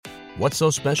What's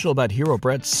so special about Hero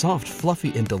Bread's soft,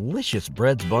 fluffy, and delicious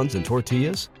breads, buns, and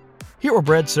tortillas? Hero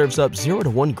Bread serves up 0 to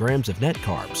 1 grams of net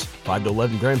carbs, 5 to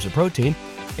 11 grams of protein,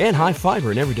 and high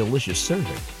fiber in every delicious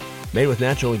serving. Made with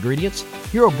natural ingredients,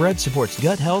 Hero Bread supports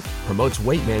gut health, promotes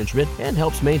weight management, and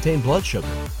helps maintain blood sugar.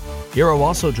 Hero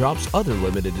also drops other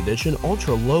limited edition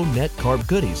ultra-low net carb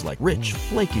goodies like rich,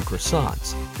 flaky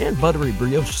croissants and buttery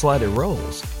brioche slider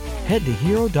rolls. Head to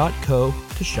hero.co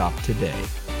to shop today.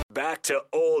 Back to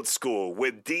old school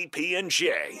with DP and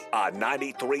J on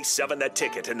 93.7 The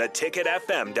Ticket and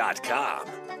theticketfm.com.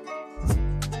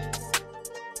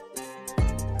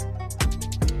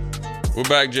 We're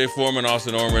back, Jay Foreman,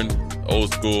 Austin Orman,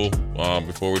 old school.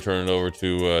 Before we turn it over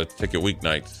to Ticket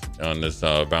Weeknights on this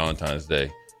Valentine's Day.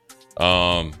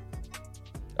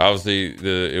 Obviously,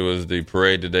 it was the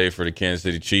parade today for the Kansas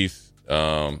City Chiefs.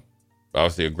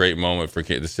 Obviously, a great moment for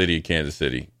the city of Kansas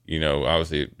City. You know,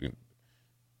 obviously,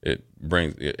 it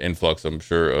brings an influx, I'm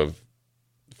sure, of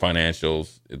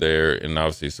financials there and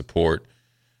obviously support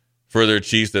for their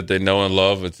Chiefs that they know and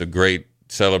love. It's a great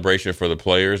celebration for the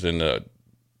players and the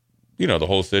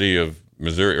whole city of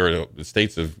Missouri or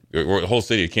the whole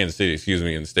city of Kansas City,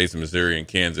 and the states of Missouri and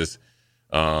Kansas.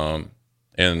 And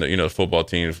the football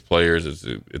team players,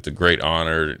 it's a great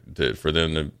honor for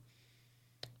them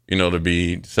to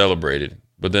be celebrated.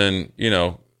 But then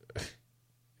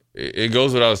it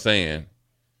goes without saying.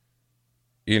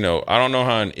 I don't know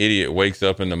how an idiot wakes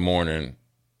up in the morning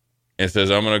and says,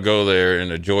 I'm going to go there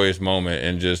in a joyous moment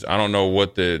and I don't know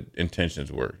what the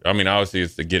intentions were. I mean, obviously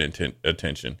it's to get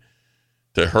attention,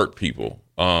 to hurt people.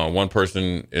 One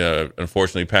person,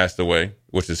 unfortunately passed away,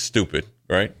 which is stupid,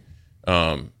 right?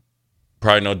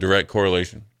 Probably no direct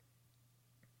correlation.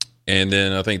 And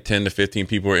then I think 10 to 15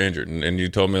 people are injured. And you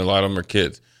told me a lot of them are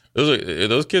kids.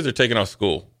 Those kids are taking off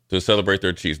school to celebrate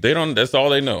their Chiefs. That's all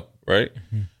they know, right?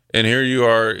 Mm-hmm. And here you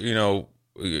are,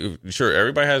 sure,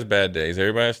 everybody has bad days.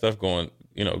 Everybody has stuff going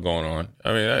on.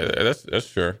 I mean, that's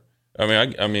sure.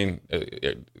 I mean,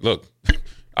 look,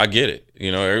 I get it.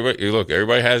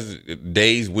 Everybody has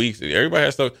days, weeks. Everybody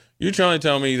has stuff. You're trying to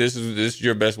tell me this is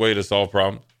your best way to solve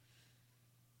problems?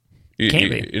 Can't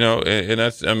be. And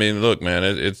that's, look, man,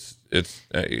 it's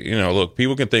look,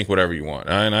 people can think whatever you want.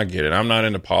 And I get it. I'm not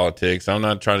into politics. I'm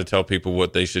not trying to tell people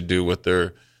what they should do with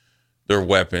their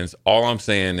weapons. All I'm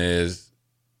saying is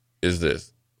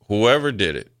this: whoever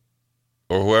did it,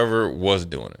 or whoever was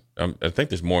doing it, I think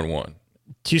there's more than one.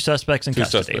 2 suspects in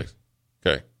custody. 2 suspects.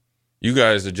 Okay, you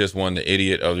guys are just the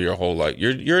idiot of your whole life.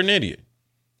 You're an idiot,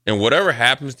 and whatever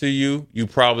happens to you, you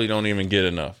probably don't even get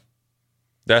enough.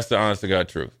 That's the honest to God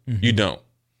truth. Mm-hmm. You don't.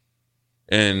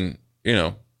 And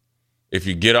if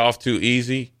you get off too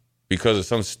easy because of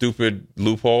some stupid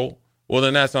loophole, well,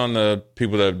 then that's on the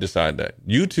people that decide that.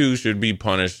 You two should be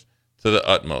punished to the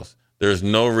utmost. There's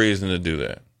no reason to do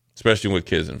that, especially with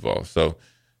kids involved. So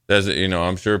that's,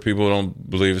 I'm sure people don't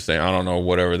believe it, saying, I don't know,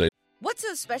 whatever they. What's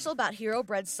so special about Hero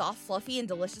Bread's soft, fluffy, and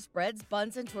delicious breads,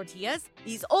 buns, and tortillas?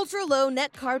 These ultra-low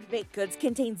net-carb baked goods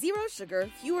contain 0 sugar,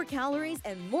 fewer calories,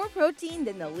 and more protein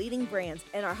than the leading brands,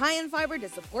 and are high in fiber to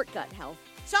support gut health.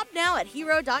 Shop now at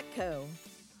hero.co.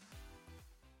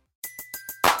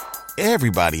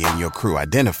 Everybody in your crew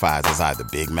identifies as either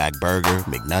Big Mac Burger,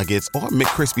 McNuggets, or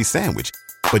McCrispy Sandwich.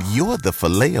 But you're the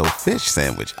Filet-O-Fish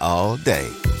Sandwich all day.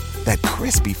 That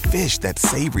crispy fish, that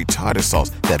savory tartar sauce,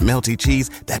 that melty cheese,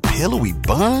 that pillowy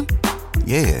bun.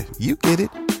 Yeah, you get it.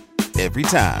 Every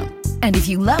time. And if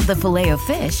you love the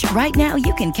Filet-O-Fish, right now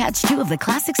you can catch 2 of the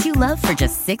classics you love for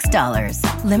just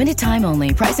 $6. Limited time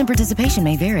only. Price and participation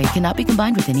may vary. Cannot be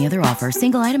combined with any other offer.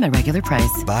 Single item at regular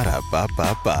price.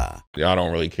 Ba-da-ba-ba-ba. I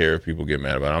don't really care if people get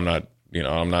mad about it.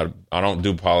 I don't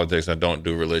do politics. I don't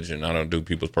do religion. I don't do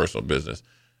people's personal business.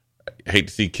 I hate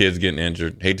to see kids getting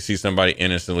injured. Hate to see somebody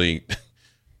innocently,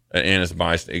 an innocent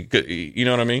bystander. You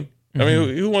know what I mean? Mm-hmm. I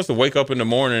mean, who wants to wake up in the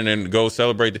morning and go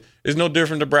celebrate? It's no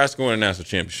different than Nebraska winning a national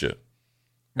championship.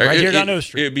 Right here down O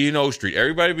Street. It'd be in O Street.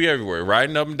 Everybody be everywhere,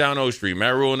 riding up and down O Street.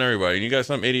 Matt Rule and everybody. And you got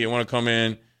some idiot want to come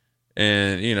in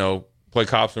and, play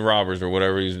cops and robbers or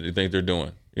whatever you think they're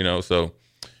doing. So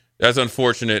that's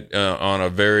unfortunate on a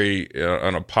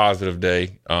positive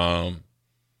day.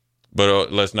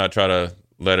 But let's not try to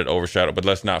let it overshadow, but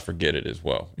let's not forget it as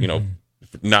well.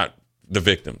 Not the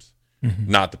victims,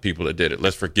 not the people that did it.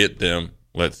 Let's forget them.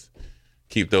 Let's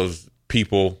keep those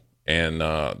people and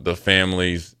the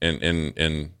families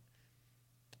in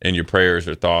your prayers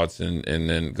or thoughts, and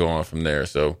then go on from there.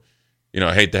 So,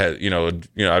 I hate to have,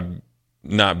 I'd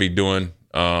not be doing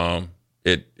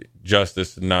it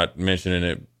justice, not mentioning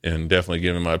it, and definitely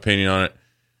giving my opinion on it.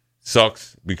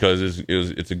 Sucks because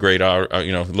it's a great hour.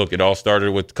 Look, it all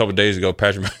started with a couple of days ago.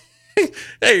 Patrick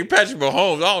Hey, Patrick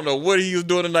Mahomes, I don't know what he was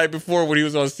doing the night before when he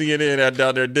was on CNN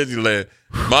down there at Disneyland.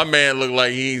 My man looked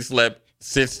like he ain't slept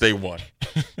since they won.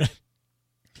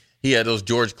 He had those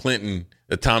George Clinton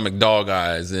atomic dog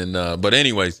eyes. But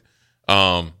anyways,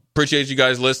 appreciate you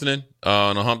guys listening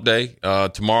on a hump day.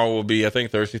 Tomorrow will be, I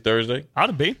think, Thursday. Ought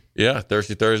to be. Yeah,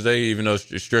 Thursday, even though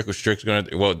Strick's going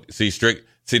to, well, see,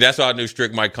 that's why I knew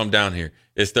Strick might come down here.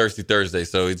 It's Thursday.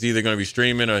 So it's either going to be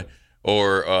streaming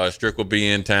or Strick will be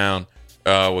in town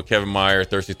with Kevin Meyer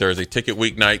Thursday. Ticket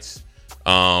weeknights.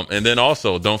 And then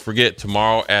also, don't forget,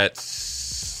 tomorrow at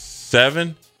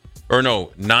 9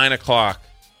 o'clock,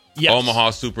 yes.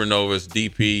 Omaha Supernovas,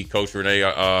 DP, Coach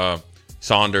Renee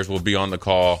Saunders will be on the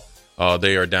call.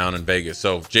 They are down in Vegas.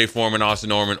 So Jay Foreman, Austin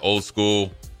Norman, Old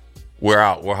School. We're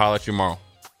out. We'll holler at you tomorrow.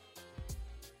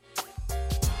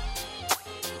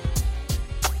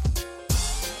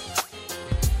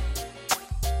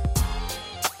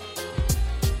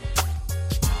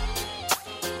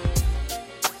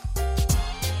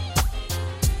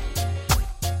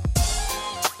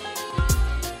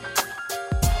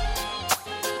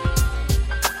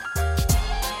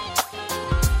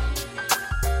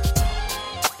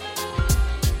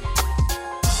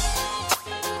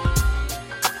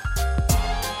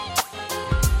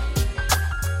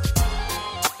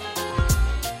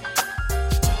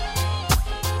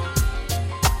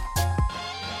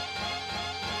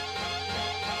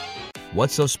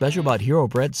 What's so special about Hero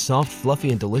Bread's soft, fluffy,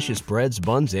 and delicious breads,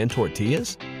 buns, and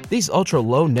tortillas? These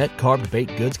ultra-low net-carb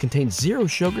baked goods contain zero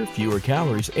sugar, fewer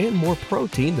calories, and more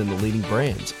protein than the leading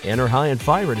brands, and are high in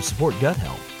fiber to support gut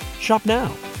health. Shop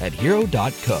now at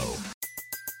Hero.co.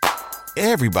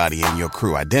 Everybody in your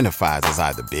crew identifies as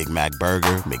either Big Mac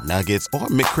Burger, McNuggets, or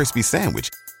McCrispy Sandwich,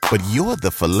 but you're the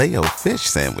Filet-O-Fish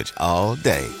Sandwich all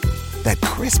day. That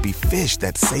crispy fish,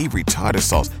 that savory tartar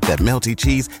sauce, that melty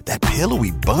cheese, that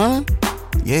pillowy bun.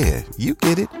 Yeah, you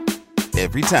get it.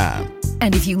 Every time.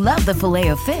 And if you love the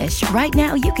Filet-O-Fish, right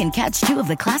now you can catch 2 of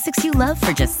the classics you love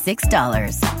for just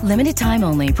 $6. Limited time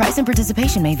only. Price and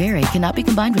participation may vary. Cannot be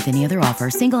combined with any other offer.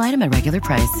 Single item at regular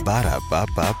price.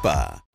 Ba-da-ba-ba-ba.